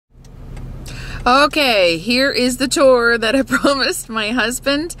Okay, here is the tour that I promised my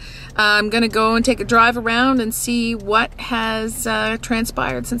husband. I'm gonna go and take a drive around and see what has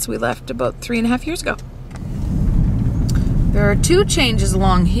transpired since we left about 3.5 years ago. There are two changes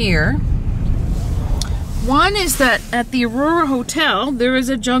along here. One is that at the Aurora Hotel, there is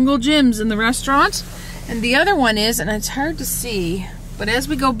a Jungle Gyms in the restaurant. And the other one is, and it's hard to see, but as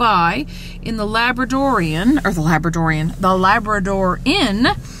we go by, in the Labrador Inn,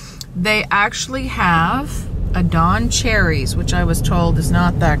 they actually have a Don Cherry's, which I was told is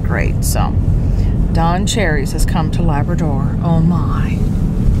not that great. So, Don Cherry's has come to Labrador. Oh my.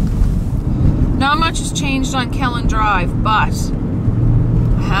 Not much has changed on Kellen Drive, but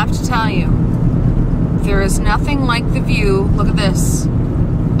I have to tell you, there is nothing like the view, look at this,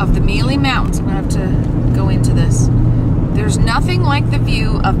 of the Mealy Mountains. I'm going to have to go into this. There's nothing like the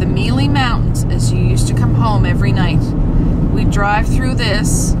view of the Mealy Mountains as you used to come home every night. We drive through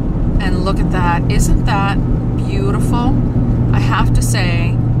this and look at that. Isn't that beautiful? I have to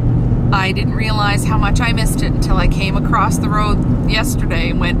say, I didn't realize how much I missed it until I came across the road yesterday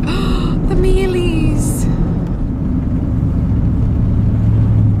and went, oh, the Mealies.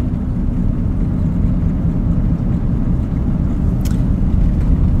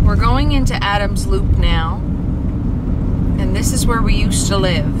 We're going into Adams Loop now, and this is where we used to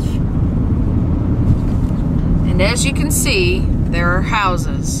live. And as you can see, there are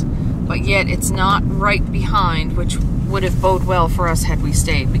houses, but yet it's not right behind, which would have boded well for us had we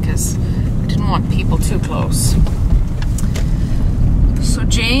stayed, because I didn't want people too close. So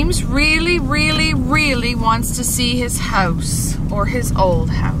James really, really, really wants to see his house, or his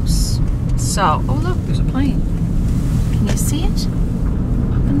old house. So, oh look, there's a plane. Can you see it?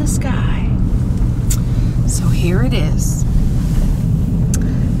 Up in the sky. So here it is.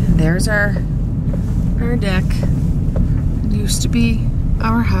 And there's our deck. It used to be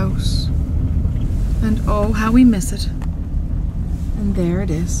our house. And oh, how we miss it. And there it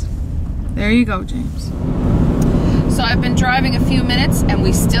is. There you go, James. So I've been driving a few minutes and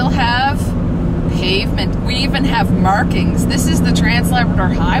we still have pavement. We even have markings. This is the Trans-Labrador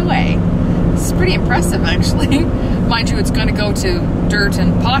Highway. This is pretty impressive, actually. Mind you, it's going to go to dirt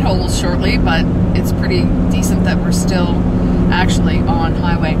and potholes shortly, but it's pretty decent that we're still actually on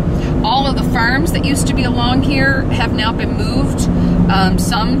highway. All of the farms that used to be along here have now been moved.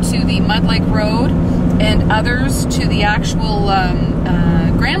 Some to the Mud Lake Road and others to the actual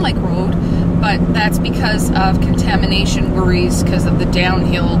Grand Lake Road, but that's because of contamination worries because of the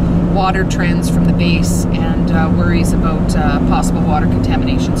downhill water trends from the base and worries about possible water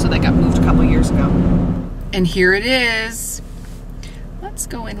contamination, so they got moved a couple years ago. And here it is. Let's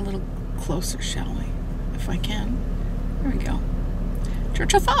go in a little closer, shall we? If I can. There we go.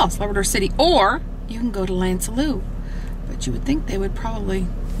 Churchill Falls, Labrador City. Or you can go to Lansaloo. But you would think they would probably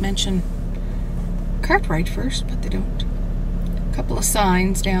mention Cartwright first, but they don't. A couple of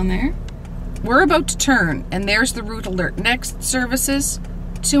signs down there. We're about to turn, and there's the route alert. Next services,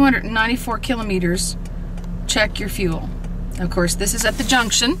 294 kilometers. Check your fuel. Of course, this is at the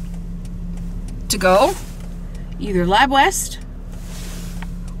junction to go either Lab West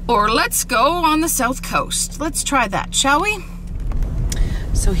or let's go on the south coast. Let's try that, shall we?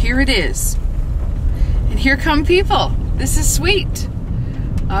 So here it is. And here come people. This is sweet.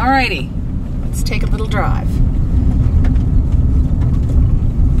 Alrighty, let's take a little drive.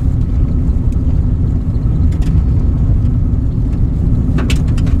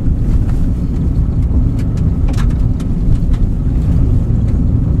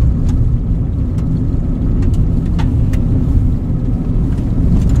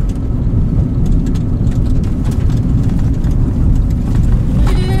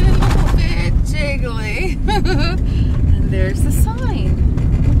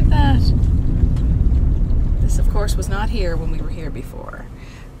 Here when we were here before.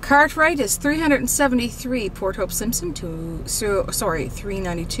 Cartwright is 373, Port Hope Simpson to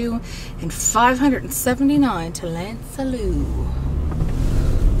 392, and 579 to Lansaloo.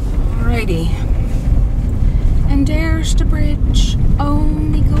 Alrighty. And there's the bridge.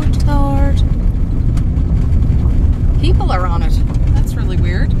 Only good Lord. People are on it. That's really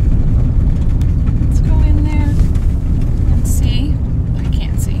weird. Let's go in there and see. I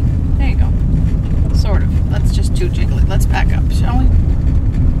can't see. There you go. Sort of. That's just too jiggly. Let's back up, shall we?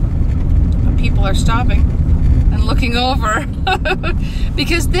 But people are stopping and looking over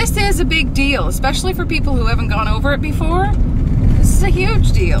because this is a big deal, especially for people who haven't gone over it before. This is a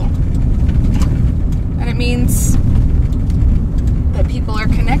huge deal. And it means that people are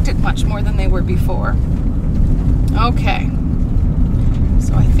connected much more than they were before. Okay.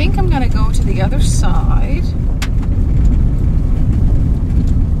 So I think I'm going to go to the other side.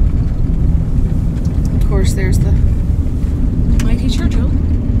 course, there's the mighty Churchill.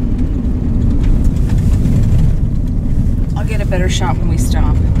 I'll get a better shot when we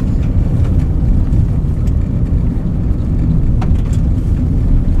stop.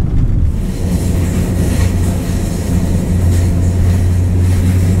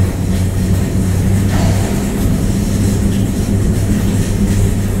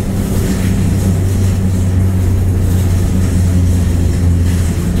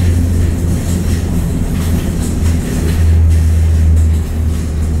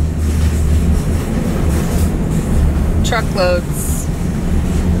 Truckloads.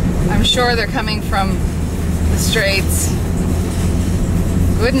 I'm sure they're coming from the Straits.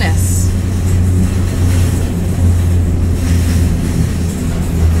 Goodness.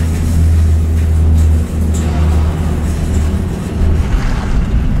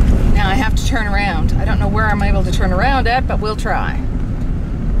 Now I have to turn around. I don't know where I'm able to turn around at, but we'll try.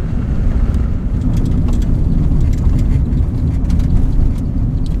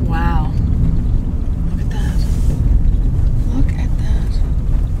 Wow.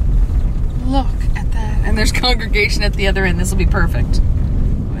 Look at that. And there's congregation at the other end. This will be perfect.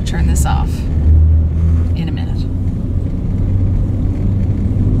 I'm going to turn this off in a minute.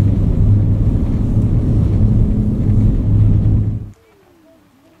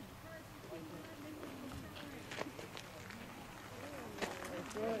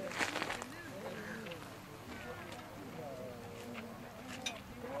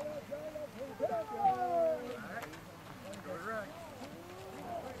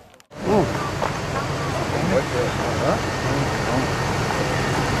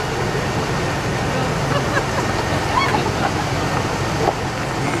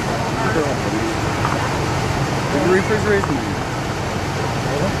 Refrigeration.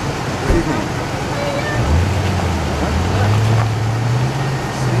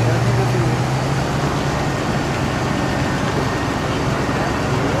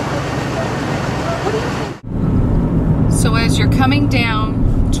 So as you're coming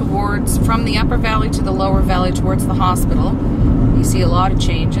down towards, from the upper valley to the lower valley towards the hospital, you see a lot of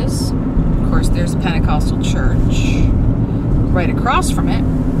changes. Of course, there's a Pentecostal church. Right across from it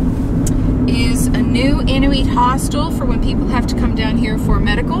is a new Inuit hostel for when people have to come down here for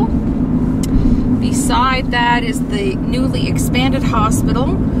medical. Beside that is the newly expanded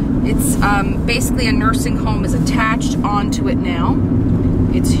hospital. It's basically a nursing home is attached onto it now.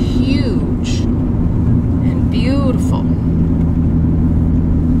 It's huge and beautiful.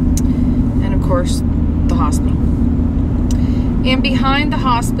 And of course, the hospital. And behind the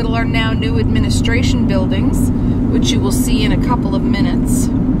hospital are now new administration buildings, which you will see in a couple of minutes.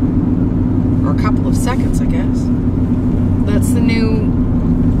 Or a couple of seconds, I guess. That's the new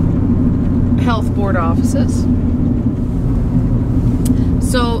health board offices.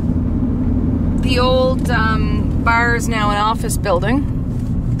 So the old bar is now an office building.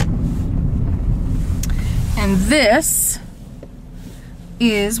 And this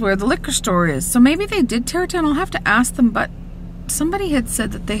is where the liquor store is. So maybe they did tear it down. I'll have to ask them, but somebody had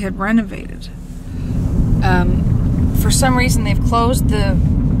said that they had renovated. For some reason they've closed the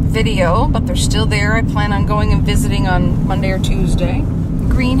video, but they're still there. I plan on going and visiting on Monday or Tuesday.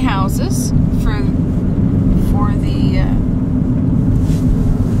 Greenhouses for the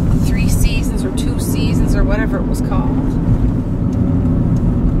 3 seasons or 2 seasons or whatever it was called.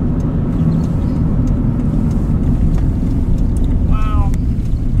 Wow.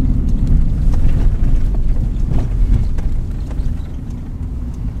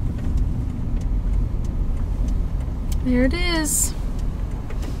 There it is.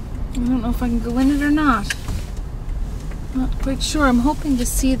 I don't know if I can go in it or not. Not quite sure. I'm hoping to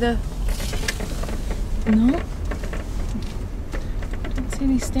see the... No. Don't see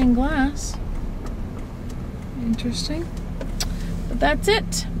any stained glass. Interesting. But that's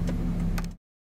it.